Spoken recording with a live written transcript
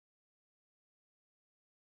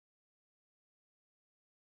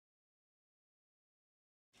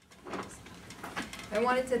I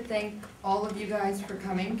wanted to thank all of you guys for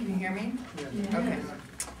coming. Can you hear me? Yeah. Okay.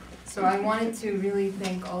 So I wanted to really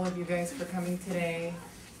thank all of you guys for coming today.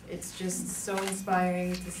 It's just so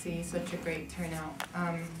inspiring to see such a great turnout.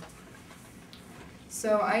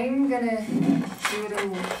 So I'm gonna do a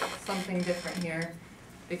little something different here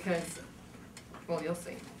because, well, you'll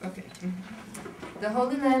see. Okay. The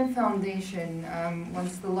Holy Land Foundation,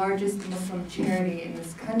 once the largest Muslim charity in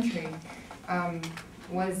this country,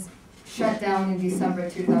 was shut down in December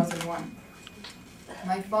 2001.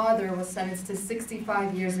 My father was sentenced to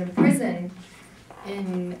 65 years in prison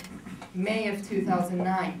in May of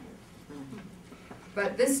 2009.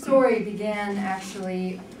 But this story began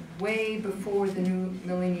actually way before the new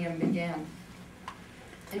millennium began.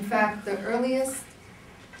 In fact, the earliest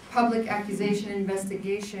public accusation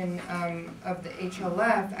investigation of the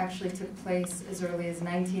HLF actually took place as early as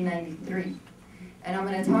 1993. And I'm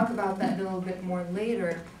going to talk about that a little bit more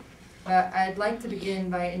later. But I'd like to begin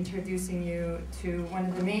by introducing you to one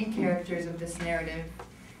of the main characters of this narrative,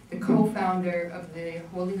 the co-founder of the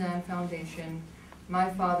Holy Land Foundation, my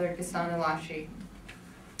father, Ghassan Elashi.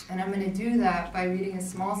 And I'm going to do that by reading a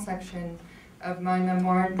small section of my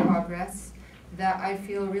memoir in progress that I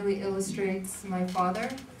feel really illustrates my father,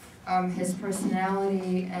 his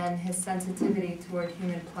personality, and his sensitivity toward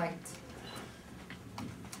human plight.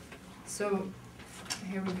 So,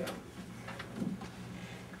 here we go.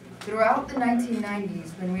 Throughout the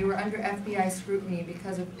 1990s, when we were under FBI scrutiny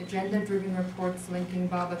because of agenda-driven reports linking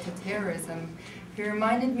Baba to terrorism, he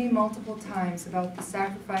reminded me multiple times about the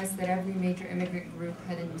sacrifice that every major immigrant group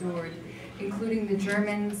had endured, including the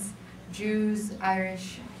Germans, Jews,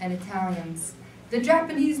 Irish, and Italians. The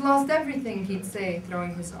Japanese lost everything, he'd say,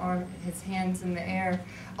 throwing his hands in the air.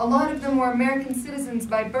 A lot of them were American citizens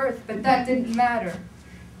by birth, but that didn't matter.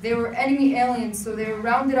 They were enemy aliens, so they were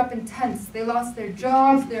rounded up in tents. They lost their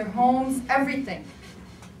jobs, their homes, everything.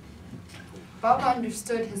 Baba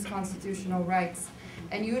understood his constitutional rights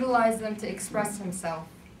and utilized them to express himself.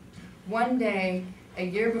 One day, a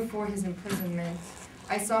year before his imprisonment,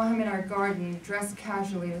 I saw him in our garden, dressed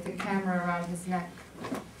casually with a camera around his neck.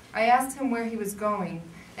 I asked him where he was going,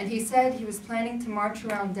 and he said he was planning to march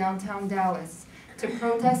around downtown Dallas to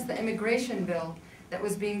protest the immigration bill that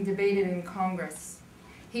was being debated in Congress.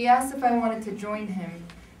 He asked if I wanted to join him,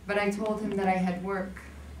 but I told him that I had work.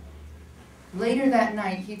 Later that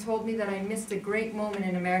night, he told me that I missed a great moment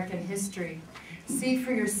in American history. See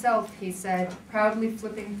for yourself, he said, proudly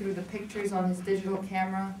flipping through the pictures on his digital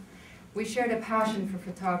camera. We shared a passion for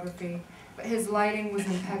photography, but his lighting was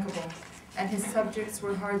impeccable, and his subjects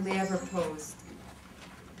were hardly ever posed.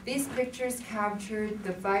 These pictures captured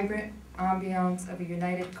the vibrant ambiance of a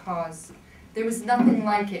united cause. There was nothing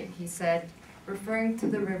like it, he said, referring to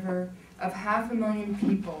the river of 500,000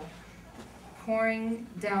 people pouring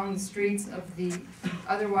down the streets of the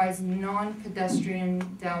otherwise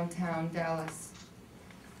non-pedestrian downtown Dallas.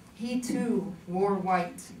 He too wore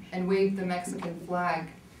white and waved the Mexican flag.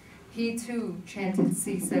 He too chanted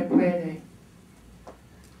 "Si se puede."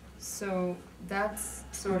 So that's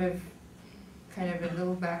sort of kind of a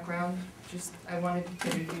little background. Just I wanted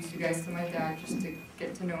to introduce you guys to my dad just to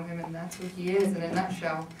get to know him, and that's who he is in a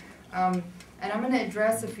nutshell. And I'm going to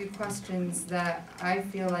address a few questions that I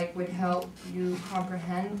feel like would help you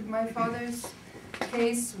comprehend my father's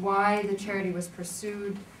case, why the charity was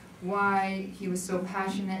pursued, why he was so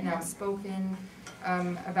passionate and outspoken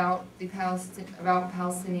about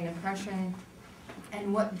Palestinian oppression,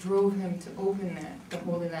 and what drove him to open the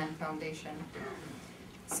Holy Land Foundation.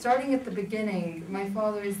 Starting at the beginning, my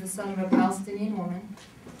father is the son of a Palestinian woman,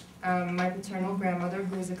 my paternal grandmother,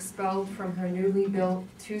 who was expelled from her newly built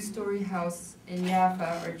two-story house in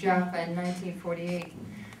Jaffa in 1948.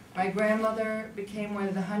 My grandmother became one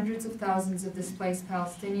of the hundreds of thousands of displaced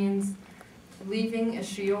Palestinians, leaving, as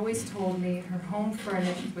she always told me, her home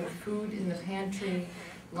furnished with food in the pantry,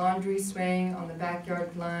 laundry swaying on the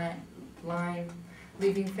backyard line,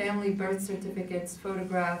 leaving family birth certificates,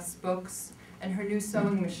 photographs, books, and her new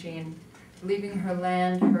sewing machine, leaving her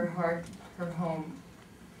land, her heart, her home.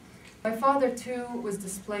 My father, too, was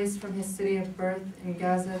displaced from his city of birth in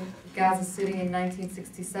Gaza City in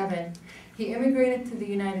 1967. He immigrated to the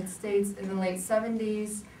United States in the late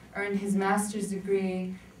 70s, earned his master's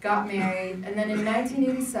degree, got married, and then in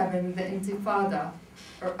 1987, the Intifada,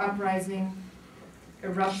 or uprising,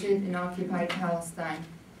 erupted in occupied Palestine.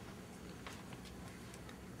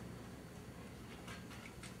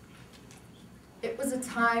 It was a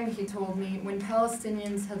time, he told me, when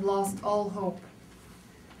Palestinians had lost all hope.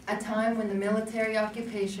 A time when the military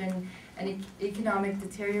occupation and economic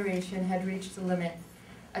deterioration had reached a limit.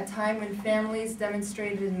 A time when families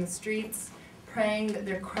demonstrated in the streets, praying that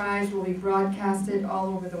their cries will be broadcasted all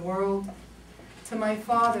over the world. To my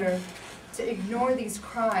father, to ignore these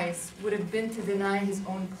cries would have been to deny his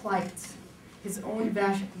own plight, his own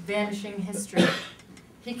vanishing history.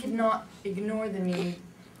 He could not ignore the need,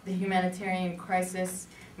 the humanitarian crisis.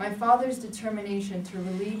 My father's determination to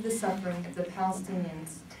relieve the suffering of the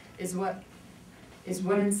Palestinians is what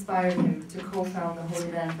inspired him to co-found the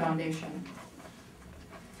Holy Land Foundation.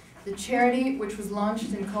 The charity, which was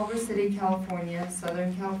launched in Culver City, California,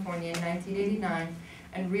 Southern California in 1989,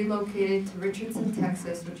 and relocated to Richardson,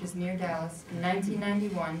 Texas, which is near Dallas, in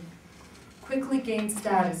 1991, quickly gained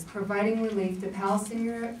status, providing relief to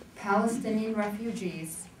Palestinian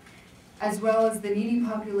refugees, as well as the needy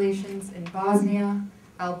populations in Bosnia,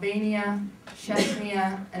 Albania,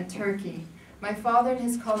 Chechnya, and Turkey. My father and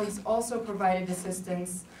his colleagues also provided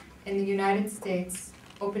assistance in the United States,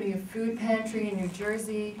 opening a food pantry in New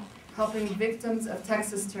Jersey, helping victims of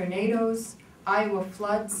Texas tornadoes, Iowa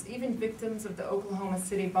floods, even victims of the Oklahoma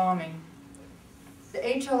City bombing. The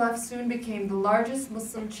HLF soon became the largest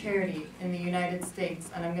Muslim charity in the United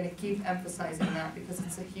States, and I'm going to keep emphasizing that because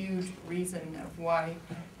it's a huge reason of why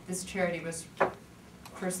this charity was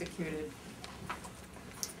persecuted.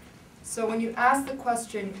 So when you ask the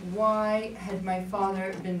question, why had my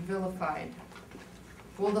father been vilified?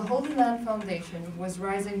 Well, the Holy Land Foundation was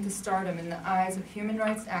rising to stardom in the eyes of human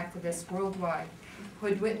rights activists worldwide who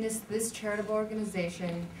had witnessed this charitable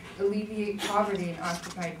organization alleviate poverty in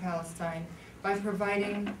occupied Palestine by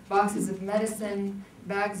providing boxes of medicine,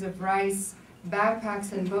 bags of rice,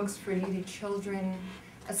 backpacks and books for needy children.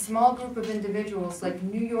 A small group of individuals like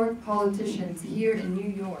New York politicians here in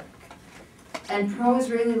New York and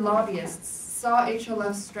pro-Israeli lobbyists saw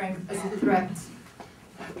HLF's strength as a threat.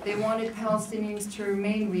 They wanted Palestinians to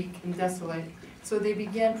remain weak and desolate, so they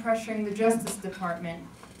began pressuring the Justice Department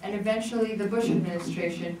and eventually the Bush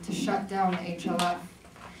administration to shut down the HLF.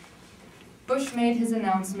 Bush made his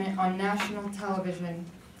announcement on national television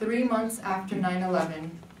 3 months after 9/11,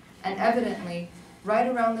 and evidently right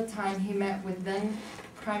around the time he met with then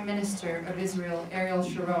Prime Minister of Israel, Ariel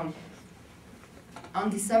Sharon. On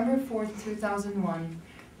December 4th, 2001,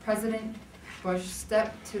 President Bush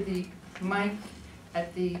stepped to the mic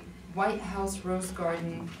at the White House Rose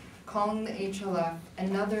Garden, calling the HLF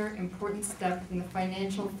another important step in the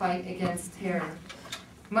financial fight against terror.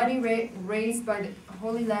 Money raised by the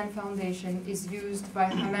Holy Land Foundation is used by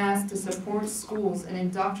Hamas to support schools and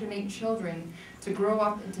indoctrinate children to grow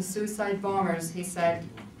up into suicide bombers, he said.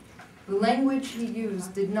 The language he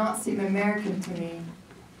used did not seem American to me.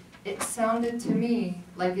 It sounded to me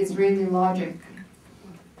like Israeli logic.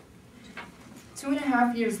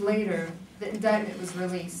 2.5 years later, the indictment was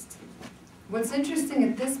released. What's interesting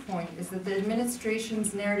at this point is that the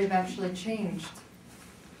administration's narrative actually changed.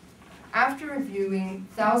 After reviewing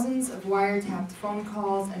thousands of wiretapped phone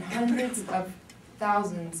calls and hundreds of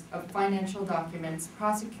thousands of financial documents,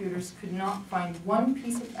 prosecutors could not find one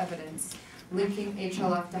piece of evidence linking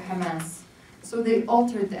HLF to Hamas, so they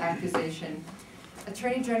altered the accusation.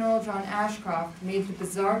 Attorney General John Ashcroft made the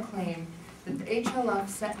bizarre claim that the HLF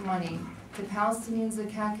sent money to Palestinian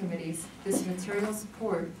Zakat committees, this material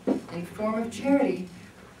support, in form of charity,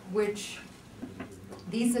 which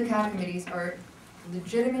these Zakat committees are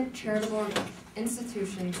legitimate charitable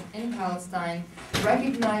institutions in Palestine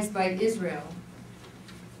recognized by Israel.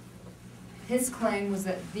 His claim was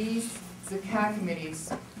that these Zakat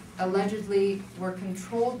committees allegedly were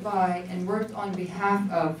controlled by and worked on behalf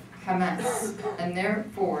of Hamas, and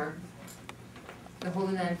therefore the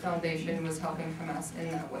Holy Land Foundation was helping Hamas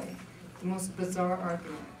in that way. The most bizarre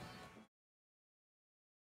argument.